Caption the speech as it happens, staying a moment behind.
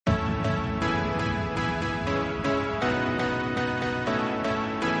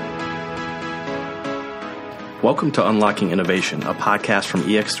Welcome to Unlocking Innovation, a podcast from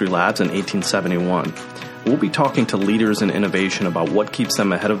EX3 Labs in 1871. We'll be talking to leaders in innovation about what keeps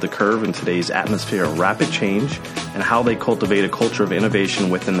them ahead of the curve in today's atmosphere of rapid change and how they cultivate a culture of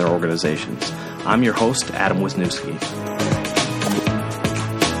innovation within their organizations. I'm your host, Adam Wisniewski.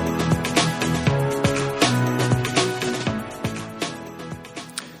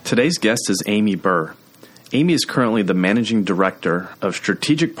 Today's guest is Amy Burr. Amy is currently the Managing Director of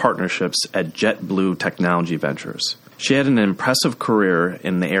Strategic Partnerships at JetBlue Technology Ventures. She had an impressive career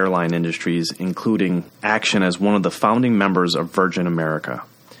in the airline industries, including action as one of the founding members of Virgin America.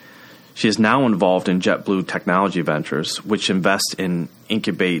 She is now involved in JetBlue Technology Ventures, which invests and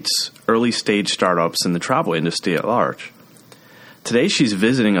incubates early-stage startups in the travel industry at large. Today, she's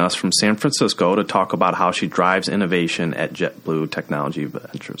visiting us from San Francisco to talk about how she drives innovation at JetBlue Technology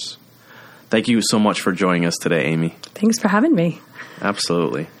Ventures. Thank you so much for joining us today, Amy. Thanks for having me.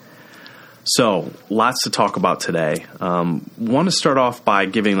 Absolutely. So, lots to talk about today. Want to start off by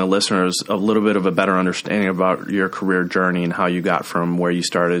giving the listeners a little bit of a better understanding about your career journey and how you got from where you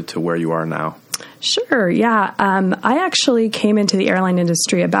started to where you are now. Sure, yeah. I actually came into the airline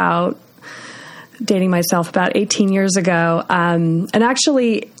industry about 18 years ago, and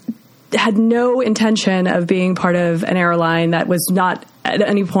actually had no intention of being part of an airline. That was not at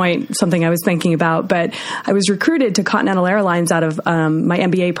any point something I was thinking about, but I was recruited to Continental Airlines out of my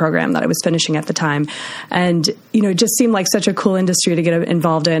MBA program that I was finishing at the time. And, it just seemed like such a cool industry to get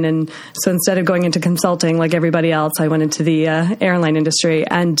involved in. And so instead of going into consulting like everybody else, I went into the airline industry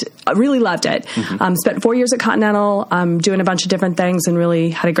and I really loved it. Mm-hmm. Spent 4 years at Continental, doing a bunch of different things and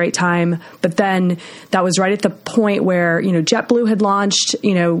really had a great time. But then that was right at the point where, JetBlue had launched,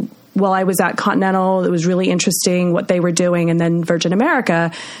 while I was at Continental. It was really interesting what they were doing. And then Virgin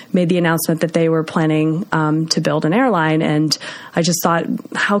America made the announcement that they were planning to build an airline. And I just thought,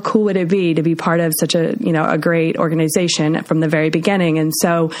 how cool would it be to be part of such a great organization from the very beginning? And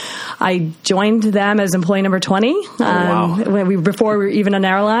so I joined them as employee number 20. Before we were even an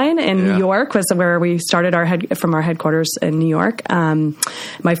airline in New York was where we started from our headquarters in New York.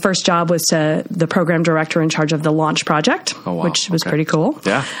 My first job was the program director in charge of the launch project, which was pretty cool.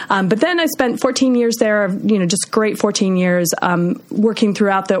 Yeah. But then I spent 14 years there, just great 14 years, working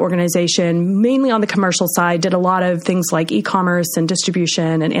throughout the organization, mainly on the commercial side, did a lot of things like e-commerce and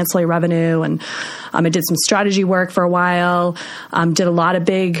distribution and ancillary revenue. And I did some strategy work for a while, did a lot of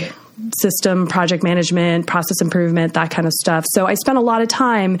big system project management, process improvement, that kind of stuff. So I spent a lot of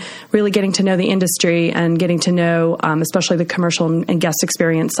time really getting to know the industry and getting to know especially the commercial and guest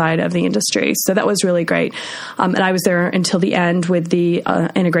experience side of the industry. So that was really great. And I was there until the end with the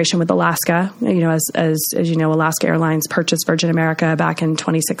integration with Alaska. As you know, Alaska Airlines purchased Virgin America back in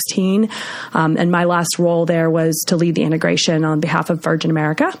 2016. And my last role there was to lead the integration on behalf of Virgin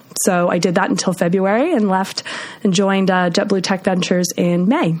America. So I did that until February and left and joined JetBlue Tech Ventures in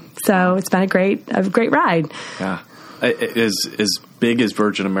May. So it's been a great ride. Yeah. As big as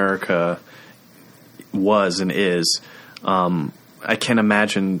Virgin America was and is, I can't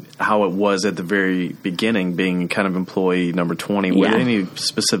imagine how it was at the very beginning, being kind of employee number 20. Were there any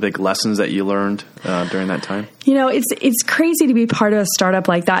specific lessons that you learned during that time? It's crazy to be part of a startup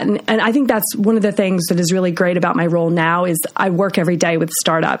like that. And I think that's one of the things that is really great about my role now is I work every day with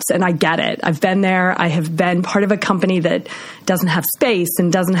startups and I get it. I've been there. I have been part of a company that doesn't have space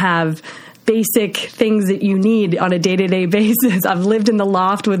and doesn't have basic things that you need on a day-to-day basis. I've lived in the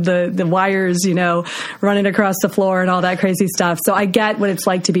loft with the wires, running across the floor and all that crazy stuff. So I get what it's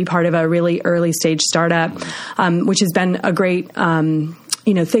like to be part of a really early stage startup, which has been a great,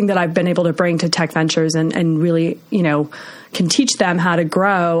 thing that I've been able to bring to Tech Ventures and really, can teach them how to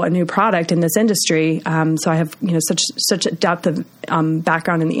grow a new product in this industry. So I have, such a depth of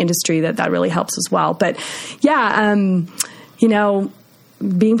background in the industry that really helps as well. But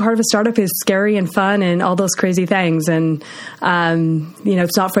being part of a startup is scary and fun and all those crazy things. And,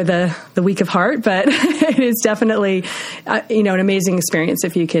 it's not for the weak of heart, but it is definitely, an amazing experience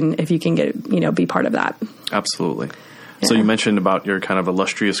if you can get, be part of that. Absolutely. Yeah. So you mentioned about your kind of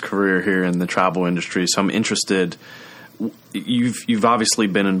illustrious career here in the travel industry. So I'm interested, you've obviously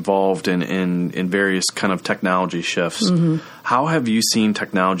been involved in various kind of technology shifts. Mm-hmm. How have you seen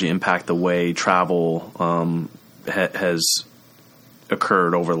technology impact the way travel has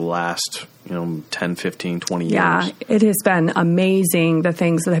occurred over the last 10, 15, 20 years? Yeah, it has been amazing, the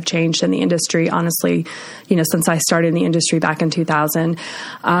things that have changed in the industry, honestly, since I started in the industry back in 2000.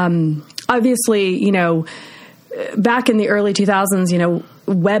 Obviously, back in the early 2000s,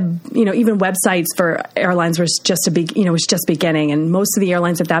 web, even websites for airlines was just beginning. And most of the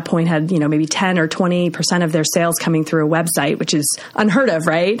airlines at that point had, maybe 10 or 20% of their sales coming through a website, which is unheard of,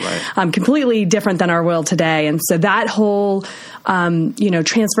 right? Completely different than our world today. And so that whole,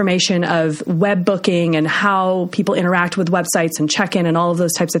 transformation of web booking and how people interact with websites and check-in and all of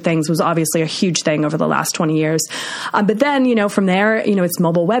those types of things was obviously a huge thing over the last 20 years. But then, from there, it's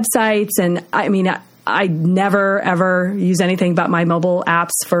mobile websites. And I never, ever use anything but my mobile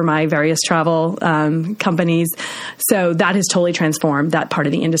apps for my various travel companies. So that has totally transformed that part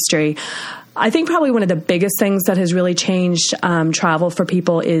of the industry. I think probably one of the biggest things that has really changed travel for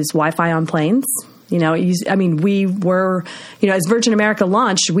people is Wi-Fi on planes. We were, as Virgin America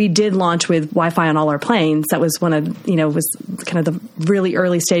launched, we did launch with Wi-Fi on all our planes. That was was kind of the really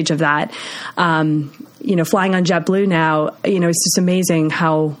early stage of that. Flying on JetBlue now, it's just amazing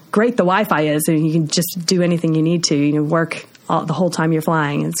how great the Wi-Fi is, and you can just do anything you need to, work the whole time you're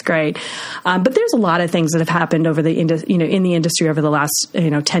flying. It's great. But there's a lot of things that have happened over in the industry over the last,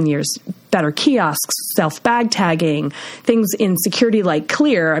 10 years. Better kiosks, self-bag tagging, things in security like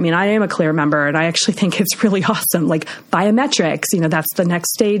Clear. I am a Clear member, and I actually think it's really awesome. Like biometrics, that's the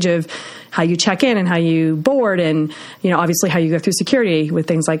next stage of how you check in and how you board and, obviously how you go through security with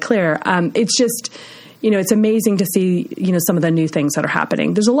things like Clear. It's just... it's amazing to see, some of the new things that are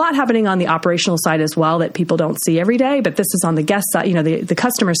happening. There's a lot happening on the operational side as well that people don't see every day, but this is on the guest side, the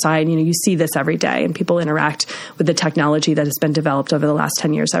customer side, you see this every day, and people interact with the technology that has been developed over the last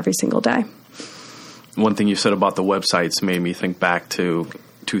 10 years every single day. One thing you said about the websites made me think back to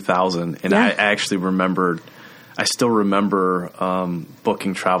 2000, and I actually I still remember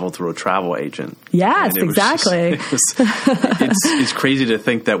booking travel through a travel agent. Yes, exactly. It's crazy to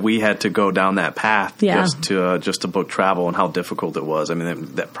think that we had to go down that path just to book travel, and how difficult it was.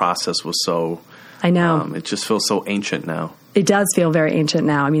 That process was so... I know. It just feels so ancient now. It does feel very ancient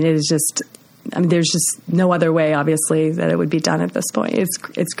now. It is just... there's just no other way, obviously, that it would be done at this point.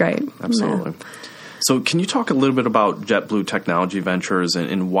 It's great. Absolutely. Yeah. So can you talk a little bit about JetBlue Technology Ventures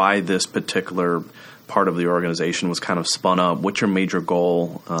and why this particular part of the organization was kind of spun up? What's your major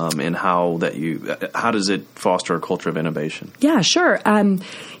goal, and how does it foster a culture of innovation? Yeah, sure.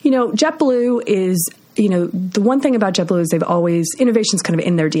 JetBlue is, the one thing about JetBlue is innovation's kind of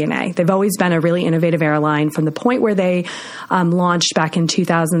in their DNA. They've always been a really innovative airline. From the point where they launched back in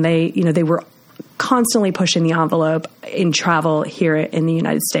 2000, they were constantly pushing the envelope in travel here in the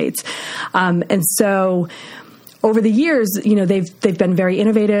United States. And so over the years, they've been very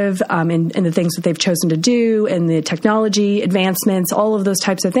innovative in the things that they've chosen to do, and the technology advancements, all of those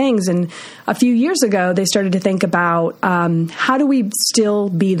types of things. And a few years ago, they started to think about how do we still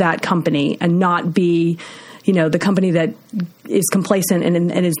be that company and not be, the company that is complacent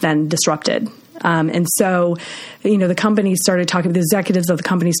and is then disrupted. And so, the company the executives of the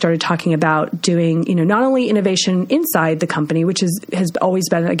company started talking about doing, not only innovation inside the company, which has always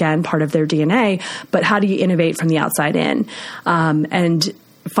been, again, part of their DNA, but how do you innovate from the outside in? And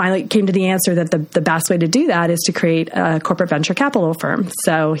finally came to the answer that the best way to do that is to create a corporate venture capital firm.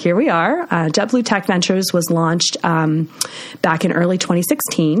 So here we are. JetBlue Tech Ventures was launched back in early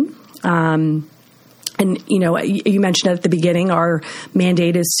 2016. And, you mentioned at the beginning, our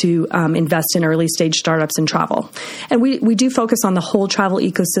mandate is to invest in early stage startups in travel. And we do focus on the whole travel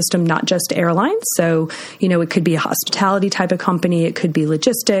ecosystem, not just airlines. So, it could be a hospitality type of company. It could be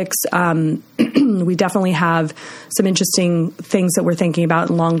logistics. We definitely have some interesting things that we're thinking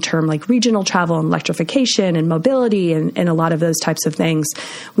about in long-term, like regional travel and electrification and mobility and a lot of those types of things.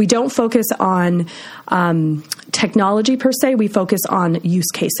 We don't focus on technology per se. We focus on use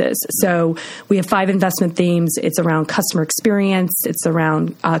cases. So we have 5 investment themes. It's around customer experience. It's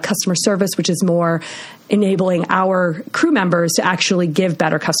around customer service, which is more enabling our crew members to actually give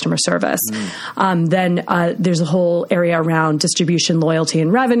better customer service. Then there's a whole area around distribution, loyalty,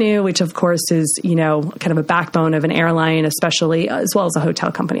 and revenue, which of course is, kind of a backbone of an airline, especially as well as a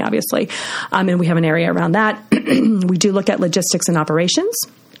hotel company, obviously. And we have an area around that. We do look at logistics and operations.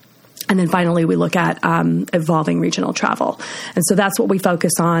 And then finally, we look at evolving regional travel. And so that's what we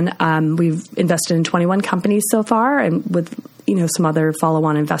focus on. We've invested in 21 companies so far, and with some other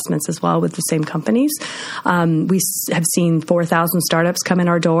follow-on investments as well with the same companies. We have seen 4,000 startups come in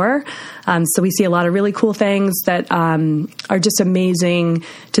our door. So we see a lot of really cool things that are just amazing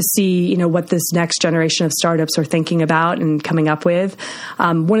to see, what this next generation of startups are thinking about and coming up with.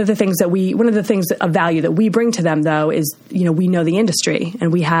 One of the things of value that we bring to them, though, is, we know the industry,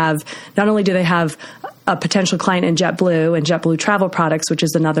 and we have, not only do they have a potential client in JetBlue and JetBlue Travel Products, which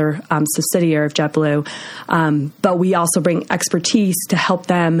is another subsidiary of JetBlue. But we also bring expertise to help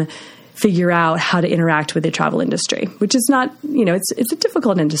them figure out how to interact with the travel industry, which is not, it's a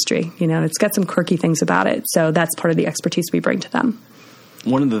difficult industry. It's got some quirky things about it. So that's part of the expertise we bring to them.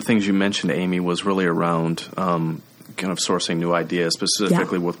 One of the things you mentioned, Amy, was really around kind of sourcing new ideas,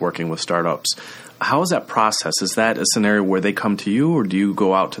 specifically with working with startups. How is that process? Is that a scenario where they come to you, or do you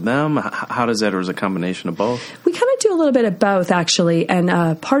go out to them? How does that, or is it a combination of both? We kind of do a little bit of both, actually.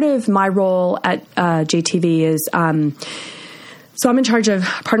 And part of my role at JTV is... So I'm in charge of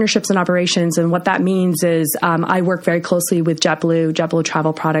partnerships and operations, and what that means is I work very closely with JetBlue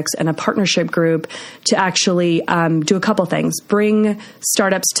Travel Products, and a partnership group to actually do a couple things. Bring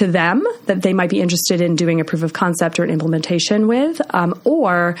startups to them that they might be interested in doing a proof of concept or an implementation with.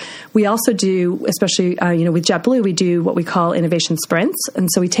 Or we also do, especially with JetBlue, we do what we call innovation sprints. And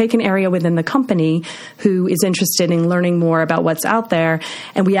so we take an area within the company who is interested in learning more about what's out there,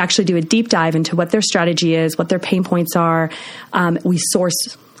 and we actually do a deep dive into what their strategy is, what their pain points are. We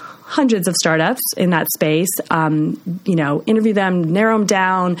source hundreds of startups in that space, interview them, narrow them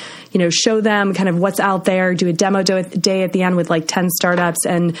down, show them kind of what's out there, do a demo day at the end with like 10 startups.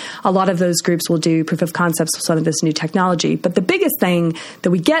 And a lot of those groups will do proof of concepts with some of this new technology. But the biggest thing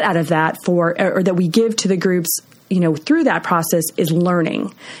that we get out of that or that we give to the groups through that process is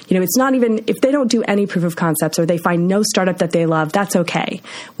learning. It's not even, if they don't do any proof of concepts or they find no startup that they love, that's okay.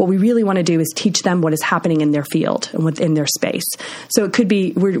 What we really want to do is teach them what is happening in their field and within their space. So it could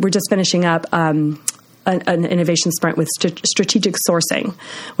be, we're just finishing up an innovation sprint with strategic sourcing,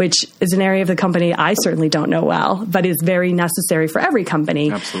 which is an area of the company I certainly don't know well, but is very necessary for every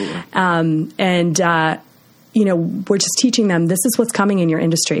company. Absolutely. We're just teaching them, this is what's coming in your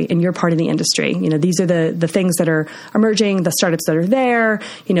industry, in your part of the industry. These are the things that are emerging, the startups that are there,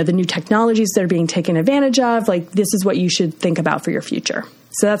 the new technologies that are being taken advantage of. Like, this is what you should think about for your future.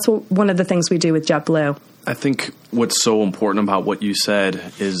 So that's one of the things we do with JetBlue. I think what's so important about what you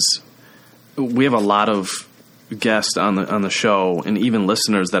said is we have a lot of guests on the show, and even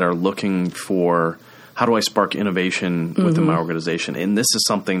listeners that are looking for, how do I spark innovation within my organization? And this is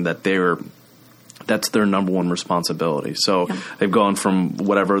something that that's their number one responsibility. So they've gone from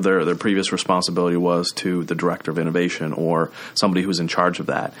whatever their previous responsibility was to the director of innovation or somebody who's in charge of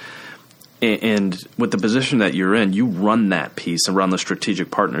that. And with the position that you're in, you run that piece and run the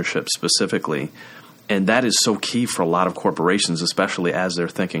strategic partnership specifically. And that is so key for a lot of corporations, especially as they're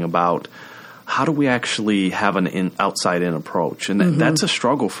thinking about, how do we actually have an outside-in approach? And that's a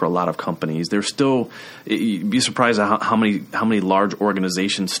struggle for a lot of companies. They're still, you'd be surprised at how many large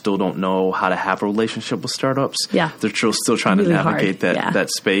organizations still don't know how to have a relationship with startups. Yeah. They're still trying to navigate that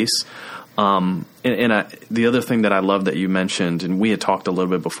space. The other thing that I love that you mentioned, and we had talked a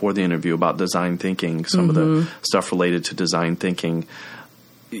little bit before the interview about design thinking, some of the stuff related to design thinking.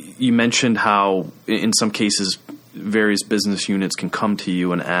 You mentioned how, in some cases, various business units can come to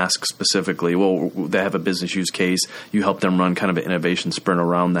you and ask specifically, well, they have a business use case. You help them run kind of an innovation sprint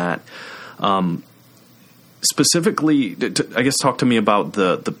around that. Specifically, I guess, talk to me about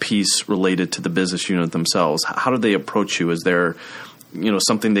the piece related to the business unit themselves. How do they approach you? Is there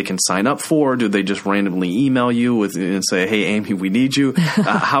something they can sign up for? Do they just randomly email you and say, hey, Amy, we need you?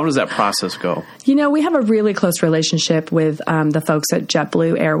 How does that process go? We have a really close relationship with the folks at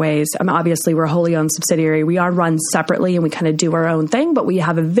JetBlue Airways. Obviously, we're a wholly owned subsidiary. We are run separately and we kind of do our own thing, but we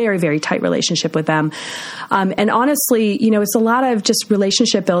have a very, very tight relationship with them. And honestly, it's a lot of just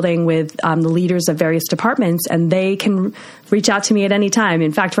relationship building with the leaders of various departments, and they can reach out to me at any time.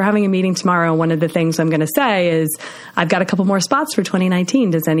 In fact, we're having a meeting tomorrow. One of the things I'm going to say is I've got a couple more spots for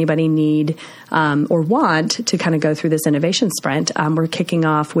 2019. Does anybody need or want to kind of go through this innovation sprint? We're kicking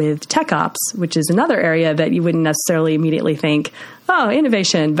off with tech ops, which is another area that you wouldn't necessarily immediately think, oh,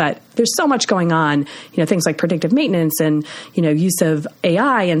 innovation, but there's so much going on, things like predictive maintenance and, use of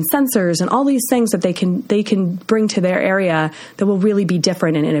AI and sensors and all these things that they can bring to their area that will really be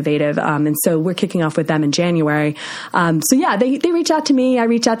different and innovative. And so we're kicking off with them in January. They reach out to me. I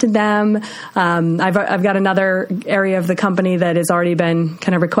reach out to them. I've got another area of the company that has already been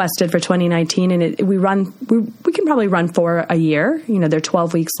kind of requested for 2019, and we can probably run for a year. They're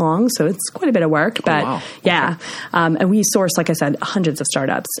 12 weeks long, so it's quite a bit of work. But wow. Yeah, and we source, like I said, hundreds of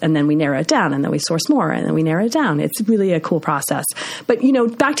startups, and then we narrow it down, and then we source more, and then we narrow it down. It's really a cool process. But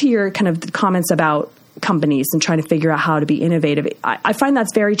back to your kind of comments about companies and trying to figure out how to be innovative. I find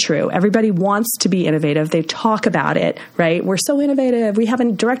that's very true. Everybody wants to be innovative. They talk about it, right? We're so innovative. We have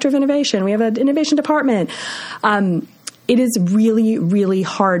a director of innovation. We have an innovation department. It is really, really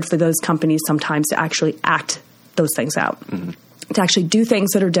hard for those companies sometimes to actually act those things out. to actually do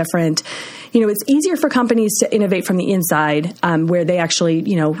things that are different. It's easier for companies to innovate from the inside, where they actually,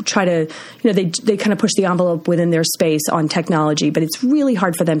 try to, they kind of push the envelope within their space on technology, but it's really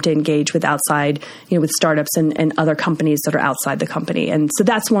hard for them to engage with outside, with startups and other companies that are outside the company. And so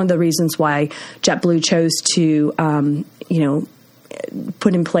that's one of the reasons why JetBlue chose to,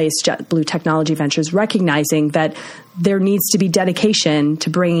 put in place JetBlue Technology Ventures, recognizing that there needs to be dedication to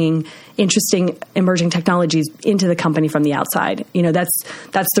bringing interesting emerging technologies into the company from the outside.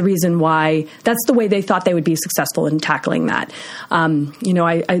 That's the reason why, that's the way they thought they would be successful in tackling that.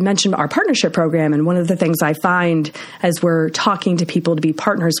 I mentioned our partnership program, and one of the things I find as we're talking to people to be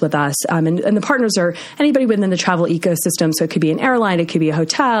partners with us, and the partners are anybody within the travel ecosystem. So it could be an airline, it could be a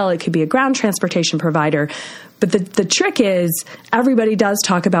hotel, it could be a ground transportation provider. But the trick is everybody does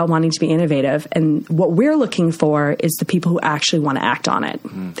talk about wanting to be innovative. And what we're looking for is the people who actually want to act on it.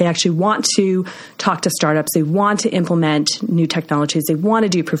 Mm. They actually want to talk to startups. They want to implement new technologies. They want to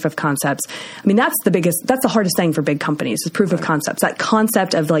do proof of concepts. I mean, that's the hardest thing for big companies is proof of concepts. That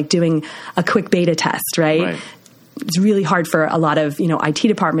concept of like doing a quick beta test, right? It's really hard for a lot of, IT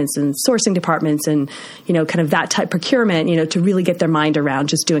departments and sourcing departments and, kind of that type procurement, to really get their mind around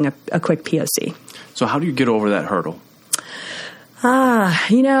just doing a quick POC. So how do you get over that hurdle? I'm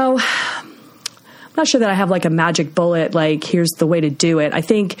not sure that I have like a magic bullet, like here's the way to do it. I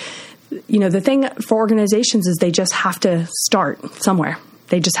think, the thing for organizations is they just have to start somewhere.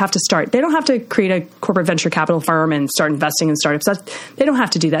 They just have to start. They don't have to create a corporate venture capital firm and start investing in startups. They don't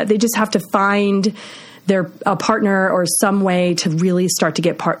have to do that. They just have to find a partner or some way to really start to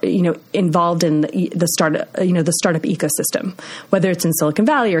get involved in the startup ecosystem, whether it's in Silicon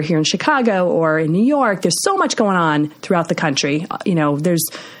Valley or here in Chicago or in New York. There's so much going on throughout the country. There's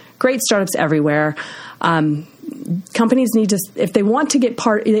great startups everywhere. Companies need to, if they want to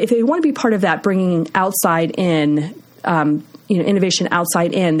be part of that, bringing outside in, innovation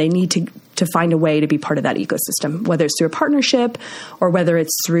outside in, they need to find a way to be part of that ecosystem, whether it's through a partnership or whether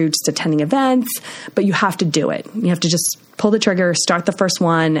it's through just attending events, but you have to do it. You have to just pull the trigger, start the first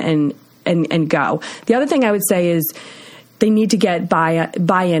one and go. The other thing I would say is they need to get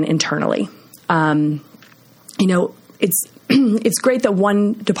buy-in internally. It's great that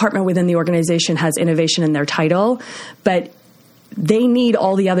one department within the organization has innovation in their title, but they need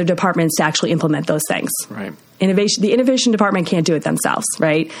all the other departments to actually implement those things. Right. The innovation department can't do it themselves,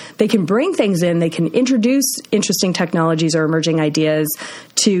 right? They can bring things in, they can introduce interesting technologies or emerging ideas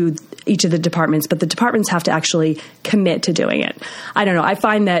to each of the departments, but the departments have to actually commit to doing it. I don't know. I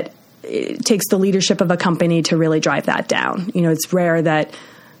find that it takes the leadership of a company to really drive that down. It's rare that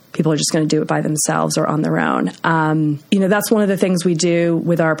people are just going to do it by themselves or on their own. That's one of the things we do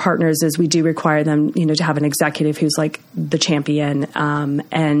with our partners is we do require them, to have an executive who's like the champion.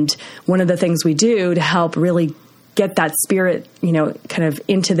 And one of the things we do to help really get that spirit, kind of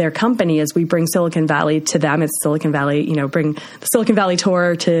into their company is we bring Silicon Valley to them. It's Silicon Valley, bring the Silicon Valley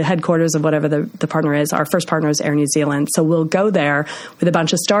tour to headquarters of whatever the partner is. Our first partner is Air New Zealand. So we'll go there with a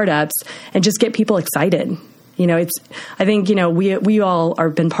bunch of startups and just get people excited. I think, we all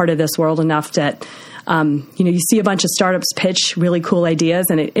are been part of this world enough that, you see a bunch of startups pitch really cool ideas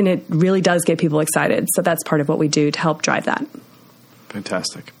and it really does get people excited. So that's part of what we do to help drive that.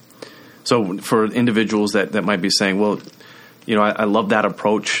 Fantastic. So for individuals that might be saying, well, I love that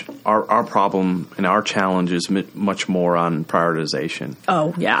approach. Our problem and our challenge is much more on prioritization.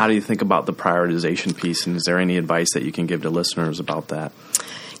 Oh, yeah. How do you think about the prioritization piece? And is there any advice that you can give to listeners about that?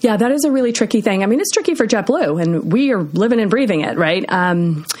 Yeah, that is a really tricky thing. I mean, it's tricky for JetBlue, and we are living and breathing it, right?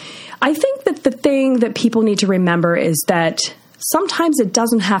 I think that the thing that people need to remember is that sometimes it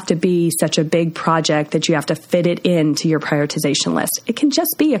doesn't have to be such a big project that you have to fit it into your prioritization list. It can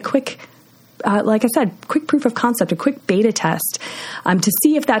just be a quick, like I said, quick proof of concept, a quick beta test to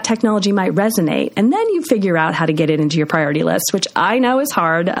see if that technology might resonate. And then you figure out how to get it into your priority list, which I know is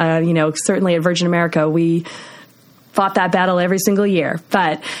hard. Certainly at Virgin America, we fought that battle every single year.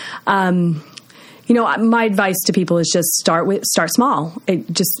 But, my advice to people is just start small.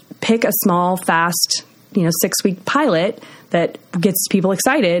 Just pick a small, fast, 6-week pilot that gets people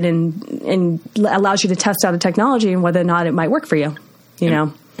excited and allows you to test out a technology and whether or not it might work for you,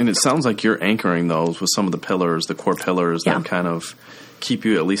 know. And it sounds like you're anchoring those with some of the pillars, the core pillars that kind of keep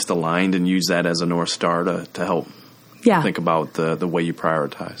you at least aligned and use that as a North Star to help think about the way you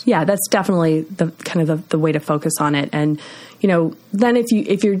prioritize. Yeah, that's definitely the way to focus on it. And, then if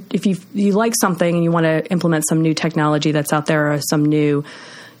you like something and you want to implement some new technology that's out there or some new,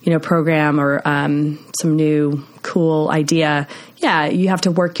 program or some new cool idea, you have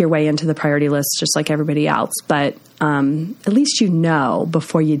to work your way into the priority list just like everybody else. But at least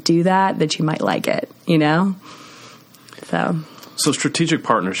before you do that you might like it, So. So strategic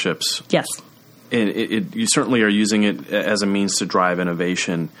partnerships. Yes. You certainly are using it as a means to drive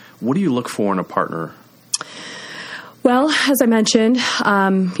innovation. What do you look for in a partner? Well, as I mentioned,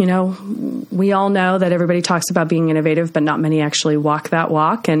 we all know that everybody talks about being innovative, but not many actually walk that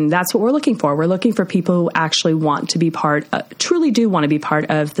walk. And that's what we're looking for. We're looking for people who actually want to be truly do want to be part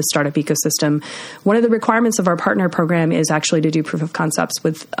of the startup ecosystem. One of the requirements of our partner program is actually to do proof of concepts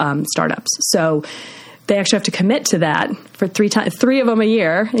with startups. So they actually have to commit to that for 3 of them a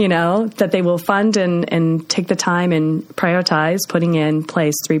year, that they will fund and take the time and prioritize putting in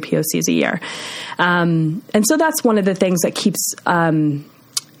place 3 POCs a year. And so that's one of the things that keeps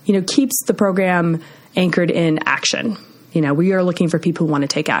the program anchored in action. We are looking for people who want to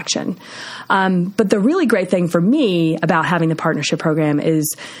take action. But the really great thing for me about having the partnership program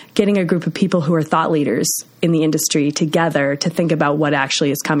is getting a group of people who are thought leaders in the industry together to think about what actually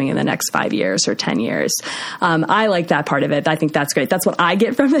is coming in the next 5 years or 10 years. I like that part of it. I think that's great. That's what I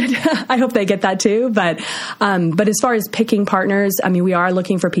get from it. I hope they get that too. But as far as picking partners, we are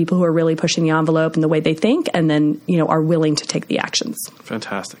looking for people who are really pushing the envelope in the way they think and then, are willing to take the actions.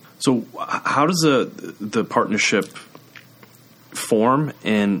 Fantastic. So how does the partnership form,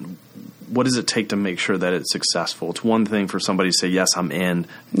 and what does it take to make sure that it's successful? It's one thing for somebody to say, yes, I'm in,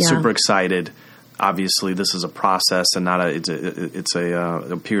 super excited. Obviously, this is a process and not it's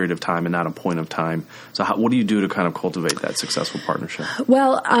a period of time and not a point of time. So what do you do to kind of cultivate that successful partnership?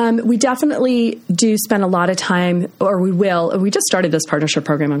 Well, we definitely do spend a lot of time, or we will. We just started this partnership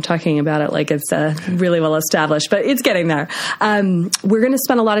program. I'm talking about it like it's really well established, but it's getting there. We're going to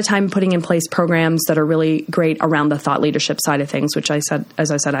spend a lot of time putting in place programs that are really great around the thought leadership side of things, which as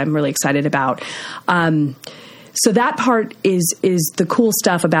I said, I'm really excited about. So that part is the cool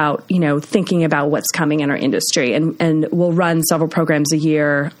stuff about, thinking about what's coming in our industry. And we'll run several programs a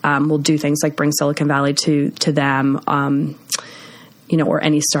year. We'll do things like bring Silicon Valley to them, or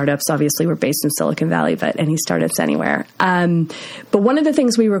any startups. Obviously, we're based in Silicon Valley, but any startups anywhere. But one of the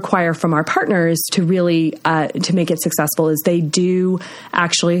things we require from our partners to really to make it successful is they do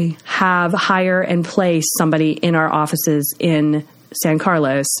actually hire and place somebody in our offices in San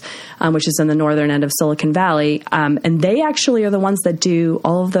Carlos, which is in the northern end of Silicon Valley, and they actually are the ones that do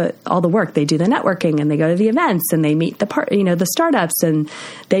all the work. They do the networking, and they go to the events, and they meet the startups, and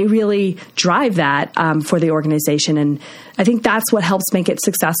they really drive that for the organization. And I think that's what helps make it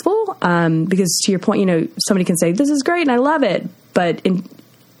successful. Because to your point, somebody can say this is great and I love it, but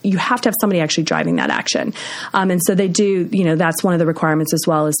you have to have somebody actually driving that action. And so they do, that's one of the requirements as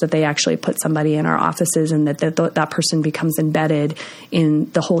well, is that they actually put somebody in our offices and that person becomes embedded in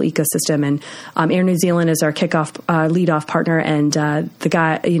the whole ecosystem. And Air New Zealand is our lead-off partner. And the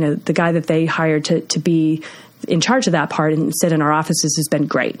guy that they hired to be in charge of that part and sit in our offices has been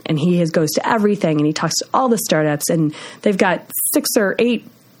great. And he goes to everything and he talks to all the startups, and they've got 6 or 8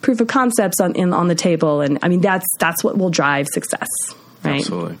 proof of concepts on the table. And that's what will drive success. Right.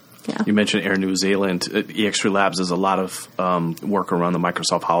 Absolutely. Yeah. You mentioned Air New Zealand. eXtreme Labs does a lot of work around the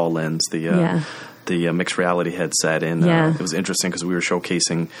Microsoft HoloLens, the mixed reality headset. And it was interesting because we were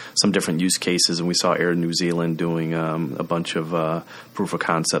showcasing some different use cases, and we saw Air New Zealand doing a bunch of proof of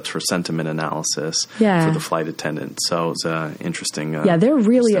concepts for sentiment analysis for the flight attendant. So it's interesting. They're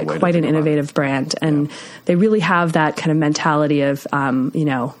really quite an innovative brand, and they really have that kind of mentality of,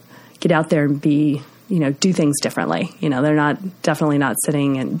 get out there and be, do things differently. They're definitely not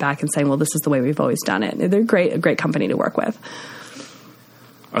sitting back and saying, well, this is the way we've always done it. They're a great company to work with.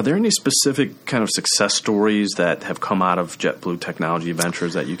 Are there any specific kind of success stories that have come out of JetBlue Technology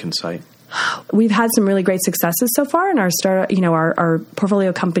Ventures that you can cite? We've had some really great successes so far, and our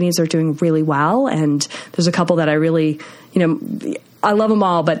portfolio companies are doing really well. And there's a couple that I really, I love them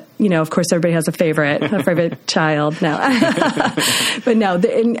all, but of course, everybody has a favorite child. No, but no,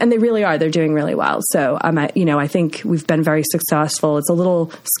 and they really are. They're doing really well. So I think we've been very successful. It's a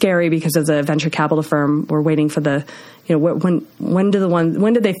little scary because as a venture capital firm, we're waiting for the, when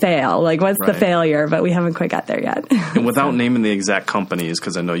did they fail? Like, what's the failure? But we haven't quite got there yet. And without naming the exact companies,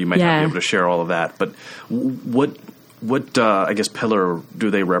 because I know you might not be able to share all of that, but what I guess pillar do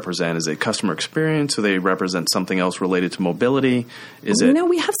they represent? Is it customer experience? Do they represent something else related to mobility? Is it?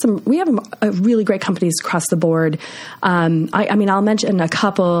 We have really great companies across the board. I'll mention a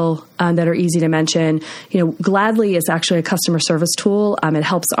couple that are easy to mention. Gladly is actually a customer service tool. It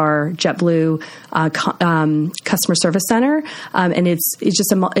helps our JetBlue customer service center, and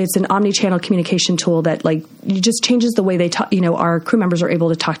it's an omni-channel communication tool that just changes the way they talk. Our crew members are able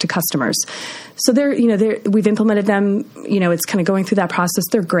to talk to customers. So we've implemented them. It's kind of going through that process.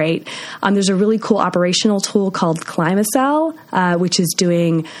 They're great. There's a really cool operational tool called Climacell, which is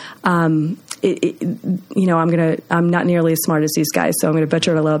doing I'm not nearly as smart as these guys, so I'm going to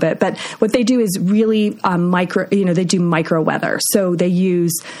butcher it a little bit. But what they do is really they do micro weather. So they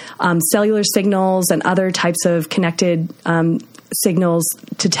use cellular signals and other types of connected signals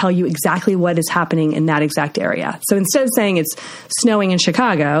to tell you exactly what is happening in that exact area. So instead of saying it's snowing in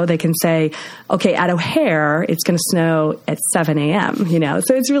Chicago, they can say, okay, at O'Hare, it's going to snow at 7 a.m.,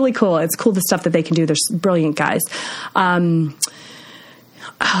 So it's really cool. It's cool the stuff that they can do. They're brilliant guys. Let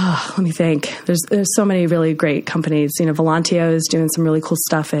me think. There's so many really great companies. Volantio is doing some really cool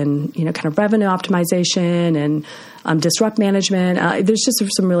stuff in, kind of revenue optimization and disrupt management. There's just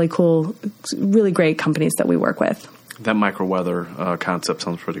some really cool, really great companies that we work with. That micro-weather concept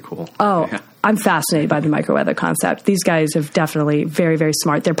sounds pretty cool. Oh, yeah. I'm fascinated by the micro-weather concept. These guys have definitely very, very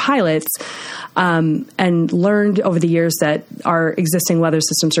smart. They're pilots and learned over the years that our existing weather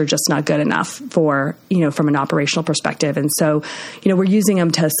systems are just not good enough for, from an operational perspective. And so, we're using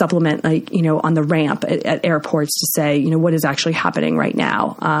them to supplement, on the ramp at airports to say, what is actually happening right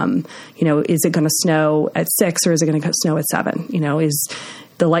now? Is it going to snow at 6 or is it going to snow at 7?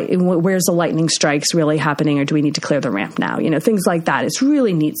 Where's the lightning strikes really happening, or do we need to clear the ramp now? Things like that. It's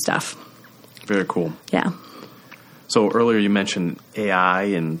really neat stuff. Very cool. Yeah. So earlier you mentioned AI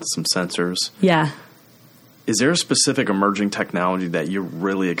and some sensors. Yeah. Is there a specific emerging technology that you're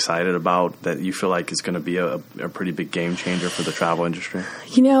really excited about that you feel like is going to be a pretty big game changer for the travel industry?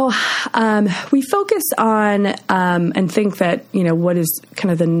 We focus on and think that, what is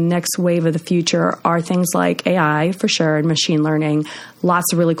kind of the next wave of the future are things like AI for sure and machine learning.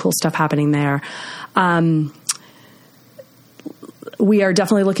 Lots of really cool stuff happening there. We are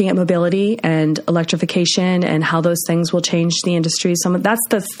definitely looking at mobility and electrification and how those things will change the industry. That's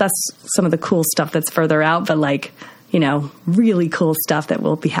some of the cool stuff that's further out, but really cool stuff that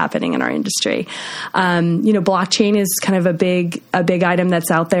will be happening in our industry. Blockchain is kind of a big item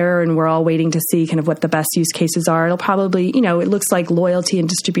that's out there, and we're all waiting to see kind of what the best use cases are. It'll probably, it looks like loyalty and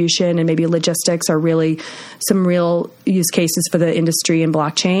distribution and maybe logistics are really some real use cases for the industry in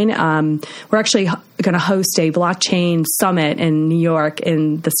blockchain. We're actually going to host a blockchain summit in New York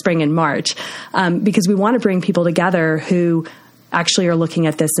in the spring and March, because we want to bring people together who actually are looking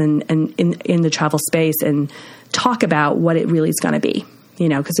at this in the travel space and talk about what it really is going to be,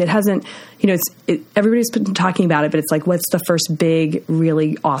 because it hasn't, everybody's been talking about it, but it's like, what's the first big,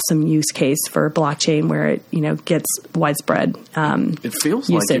 really awesome use case for blockchain where it, gets widespread it feels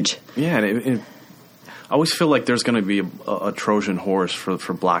usage? I always feel like there's going to be a Trojan horse for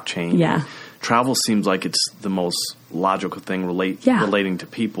blockchain. Yeah. Travel seems like it's the most logical thing relating to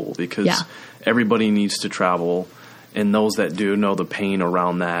people, because everybody needs to travel. And those that do know the pain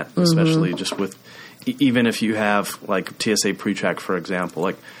around that, especially just with, even if you have like TSA PreCheck, for example,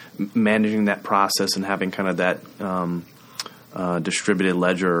 like managing that process and having kind of that distributed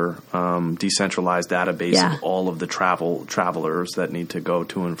ledger, decentralized database of all of the travelers that need to go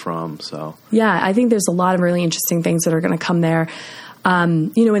to and from. So I think there's a lot of really interesting things that are going to come there.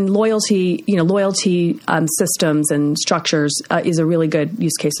 In loyalty systems and structures is a really good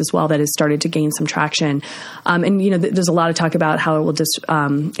use case as well that has started to gain some traction. There's a lot of talk about how it will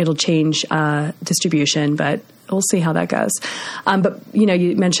it'll change distribution, but we'll see how that goes. But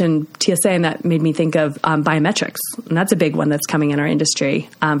you mentioned TSA, and that made me think of biometrics, and that's a big one that's coming in our industry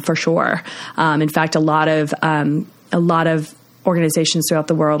for sure. In fact, a lot of organizations throughout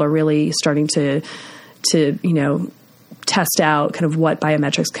the world are really starting to test out kind of what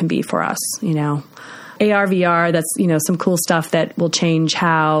biometrics can be for us, AR, VR, that's, some cool stuff that will change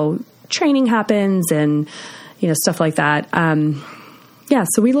how training happens and, stuff like that.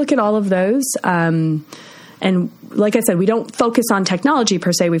 So we look at all of those. And like I said, we don't focus on technology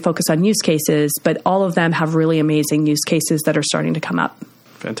per se, we focus on use cases, but all of them have really amazing use cases that are starting to come up.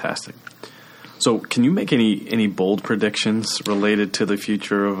 Fantastic. So can you make any bold predictions related to the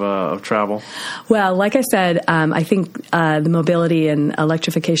future of travel? Well, like I said, I think the mobility and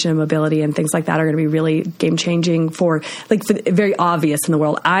electrification of mobility and things like that are going to be really game-changing for very obvious in the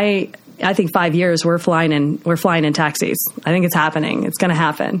world. I think 5 years we're flying in taxis. I think it's happening. It's going to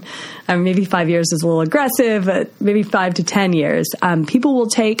happen. Maybe 5 years is a little aggressive, but maybe 5 to 10 years. People will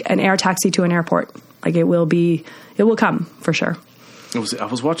take an air taxi to an airport. It will come for sure. I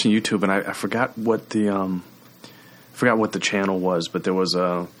was watching YouTube, and I forgot what the channel was, but there was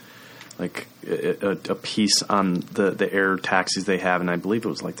a piece on the air taxis they have, and I believe it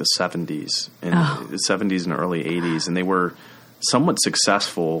was like the 70s and the 70s and early 80s, and they were somewhat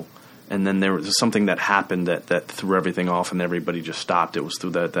successful. And then there was something that happened that threw everything off, and everybody just stopped. It was through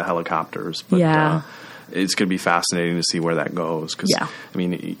the helicopters. But, it's going to be fascinating to see where that goes. Because,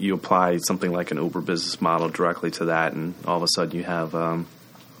 you apply something like an Uber business model directly to that, and all of a sudden you have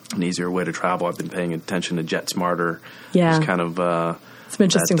an easier way to travel. I've been paying attention to JetSmarter. Yeah. Just kind of some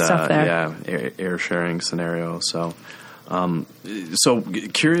interesting stuff there. Yeah, air sharing scenario. So,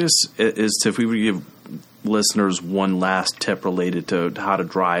 curious as to if we would give listeners one last tip related to how to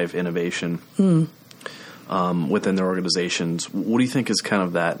drive innovation within their organizations. What do you think is kind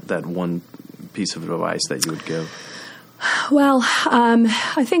of that one piece of advice that you would give? Well,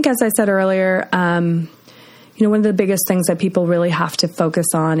 I think, as I said earlier, one of the biggest things that people really have to focus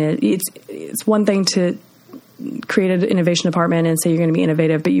on it's one thing to create an innovation department and say you're going to be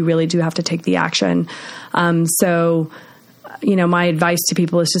innovative, but you really do have to take the action. My advice to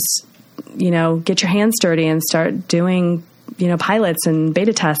people is just, get your hands dirty and start doing, pilots and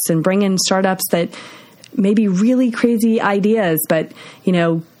beta tests and bring in startups that may be really crazy ideas, but,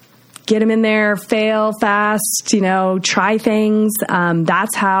 get them in there, fail fast, try things.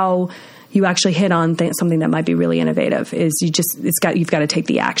 That's how you actually hit on something that might be really innovative. Is you've got to take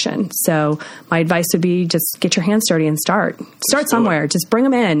the action. So my advice would be just get your hands dirty and start somewhere. Just bring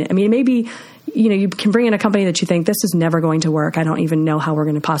them in. I mean, maybe you can bring in a company that you think this is never going to work. I don't even know how we're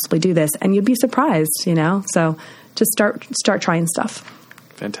going to possibly do this, and you'd be surprised. So just start trying stuff.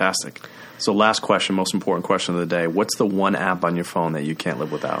 Fantastic. So last question, most important question of the day. What's the one app on your phone that you can't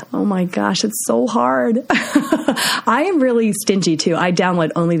live without? Oh my gosh, it's so hard. I am really stingy too. I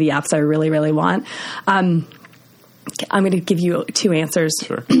download only the apps I really, really want. I'm going to give you two answers.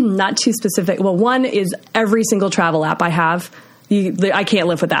 Sure. Not too specific. Well, one is every single travel app I have. I can't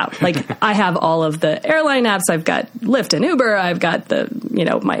live without. I have all of the airline apps. I've got Lyft and Uber. I've got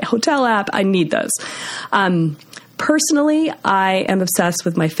my hotel app. I need those. Personally, I am obsessed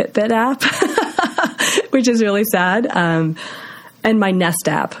with my Fitbit app, which is really sad. And my Nest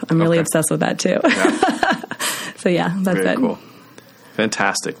app. I'm really obsessed with that too. Yeah. So that's Very it. Cool.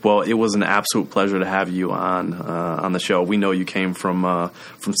 Fantastic. Well, it was an absolute pleasure to have you on the show. We know you came from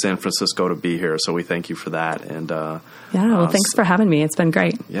San Francisco to be here, so we thank you for that. And thanks for having me. It's been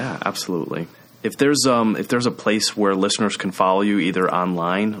great. Yeah, absolutely. If there's a place where listeners can follow you either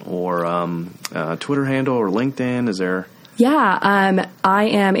online or Twitter handle or LinkedIn, is there? Yeah, I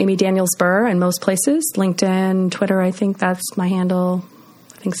am Amy Daniels Burr in most places. LinkedIn, Twitter, I think that's my handle.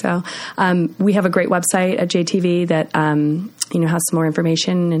 I think so. We have a great website at JTV that has some more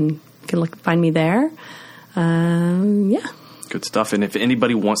information, and you can find me there. Good stuff. And if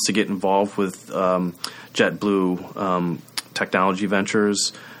anybody wants to get involved with JetBlue Technology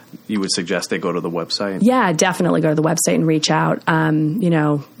Ventures, you would suggest they go to the website? Yeah, definitely go to the website and reach out.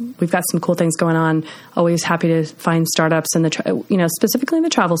 We've got some cool things going on. Always happy to find startups in the, specifically in the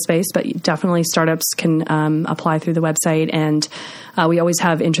travel space, but definitely startups can apply through the website. And we always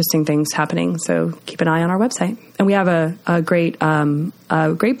have interesting things happening. So keep an eye on our website. And we have a great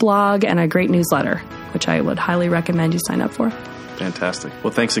blog and a great newsletter, which I would highly recommend you sign up for. Fantastic.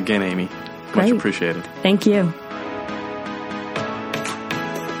 Well, thanks again, Amy. Great. Much appreciated. Thank you.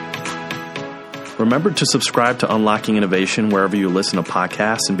 Remember to subscribe to Unlocking Innovation wherever you listen to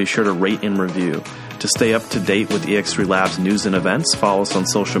podcasts, and be sure to rate and review. To stay up to date with EX3 Labs news and events, follow us on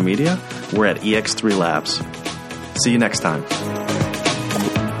social media. We're at EX3 Labs. See you next time.